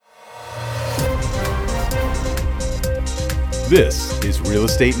This is Real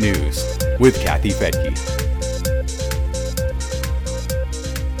Estate News with Kathy Fettke.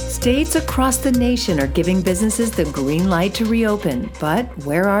 States across the nation are giving businesses the green light to reopen, but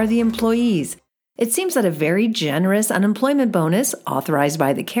where are the employees? It seems that a very generous unemployment bonus authorized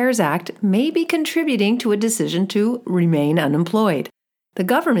by the CARES Act may be contributing to a decision to remain unemployed. The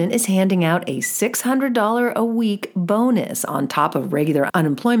government is handing out a $600 a week bonus on top of regular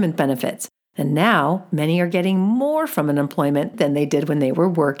unemployment benefits. And now, many are getting more from unemployment than they did when they were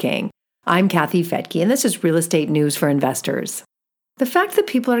working. I'm Kathy Fettke, and this is Real Estate News for Investors. The fact that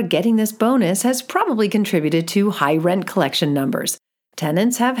people are getting this bonus has probably contributed to high rent collection numbers.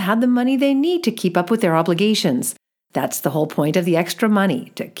 Tenants have had the money they need to keep up with their obligations. That's the whole point of the extra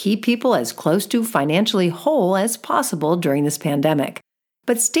money, to keep people as close to financially whole as possible during this pandemic.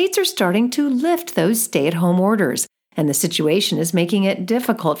 But states are starting to lift those stay-at-home orders, and the situation is making it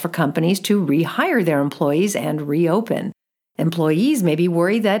difficult for companies to rehire their employees and reopen. Employees may be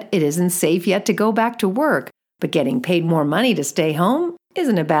worried that it isn't safe yet to go back to work, but getting paid more money to stay home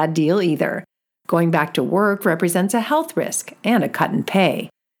isn't a bad deal either. Going back to work represents a health risk and a cut in pay.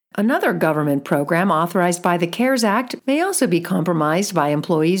 Another government program authorized by the CARES Act may also be compromised by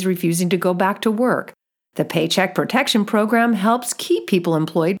employees refusing to go back to work. The Paycheck Protection Program helps keep people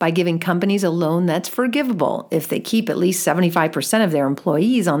employed by giving companies a loan that's forgivable if they keep at least 75% of their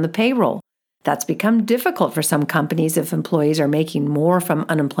employees on the payroll. That's become difficult for some companies if employees are making more from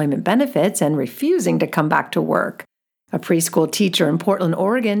unemployment benefits and refusing to come back to work. A preschool teacher in Portland,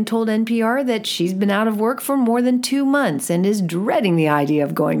 Oregon told NPR that she's been out of work for more than 2 months and is dreading the idea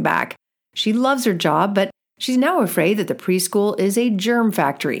of going back. She loves her job, but she's now afraid that the preschool is a germ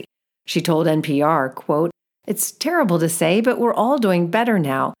factory. She told NPR, quote, "It's terrible to say, but we're all doing better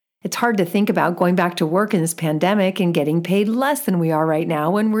now. It's hard to think about going back to work in this pandemic and getting paid less than we are right now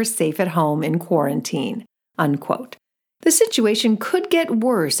when we're safe at home in quarantine," unquote. The situation could get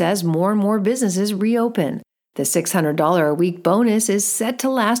worse as more and more businesses reopen. The $600 a week bonus is set to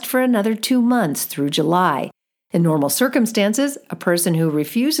last for another 2 months through July. In normal circumstances, a person who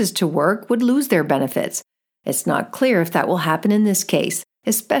refuses to work would lose their benefits. It's not clear if that will happen in this case,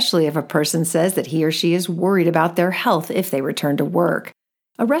 especially if a person says that he or she is worried about their health if they return to work.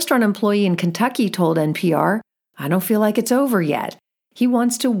 A restaurant employee in Kentucky told NPR, "I don't feel like it's over yet." He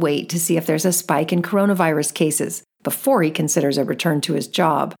wants to wait to see if there's a spike in coronavirus cases before he considers a return to his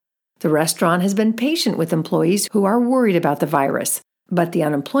job. The restaurant has been patient with employees who are worried about the virus, but the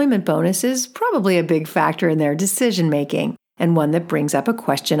unemployment bonus is probably a big factor in their decision-making, and one that brings up a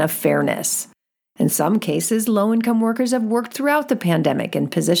question of fairness. In some cases, low-income workers have worked throughout the pandemic in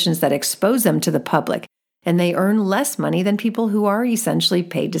positions that expose them to the public, and they earn less money than people who are essentially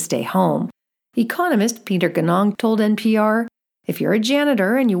paid to stay home. Economist Peter Ganong told NPR, "If you're a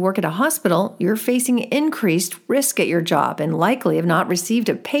janitor and you work at a hospital, you're facing increased risk at your job and likely have not received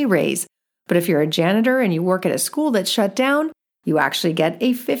a pay raise. But if you're a janitor and you work at a school that's shut down, you actually get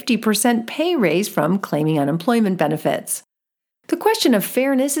a 50% pay raise from claiming unemployment benefits." The question of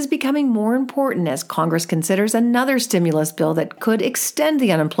fairness is becoming more important as Congress considers another stimulus bill that could extend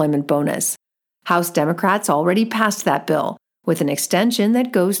the unemployment bonus. House Democrats already passed that bill, with an extension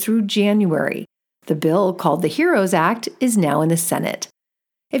that goes through January. The bill, called the HEROES Act, is now in the Senate.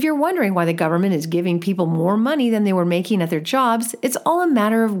 If you're wondering why the government is giving people more money than they were making at their jobs, it's all a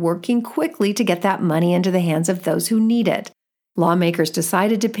matter of working quickly to get that money into the hands of those who need it. Lawmakers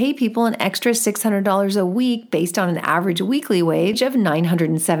decided to pay people an extra $600 a week based on an average weekly wage of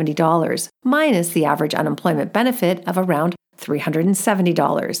 $970, minus the average unemployment benefit of around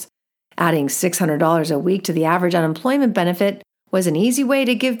 $370. Adding $600 a week to the average unemployment benefit was an easy way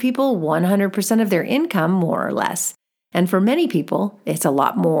to give people 100% of their income, more or less. And for many people, it's a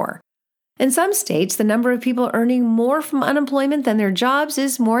lot more. In some states, the number of people earning more from unemployment than their jobs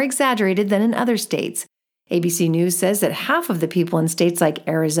is more exaggerated than in other states. ABC News says that half of the people in states like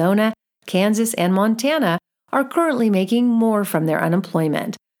Arizona, Kansas, and Montana are currently making more from their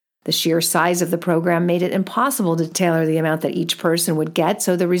unemployment. The sheer size of the program made it impossible to tailor the amount that each person would get,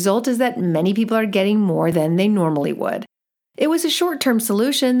 so the result is that many people are getting more than they normally would. It was a short-term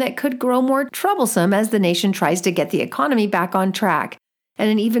solution that could grow more troublesome as the nation tries to get the economy back on track, and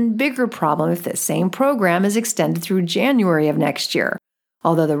an even bigger problem if the same program is extended through January of next year,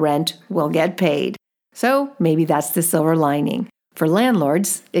 although the rent will get paid. So maybe that's the silver lining. For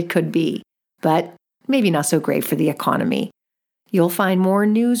landlords, it could be, but maybe not so great for the economy. You'll find more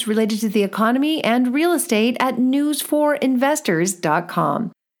news related to the economy and real estate at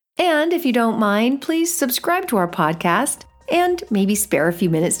newsforinvestors.com. And if you don't mind, please subscribe to our podcast and maybe spare a few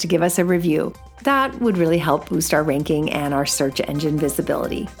minutes to give us a review. That would really help boost our ranking and our search engine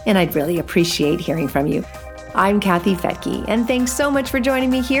visibility. And I'd really appreciate hearing from you. I'm Kathy Fettke, and thanks so much for joining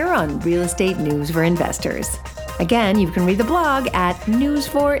me here on Real Estate News for Investors. Again, you can read the blog at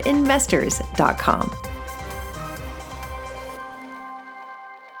newsforinvestors.com.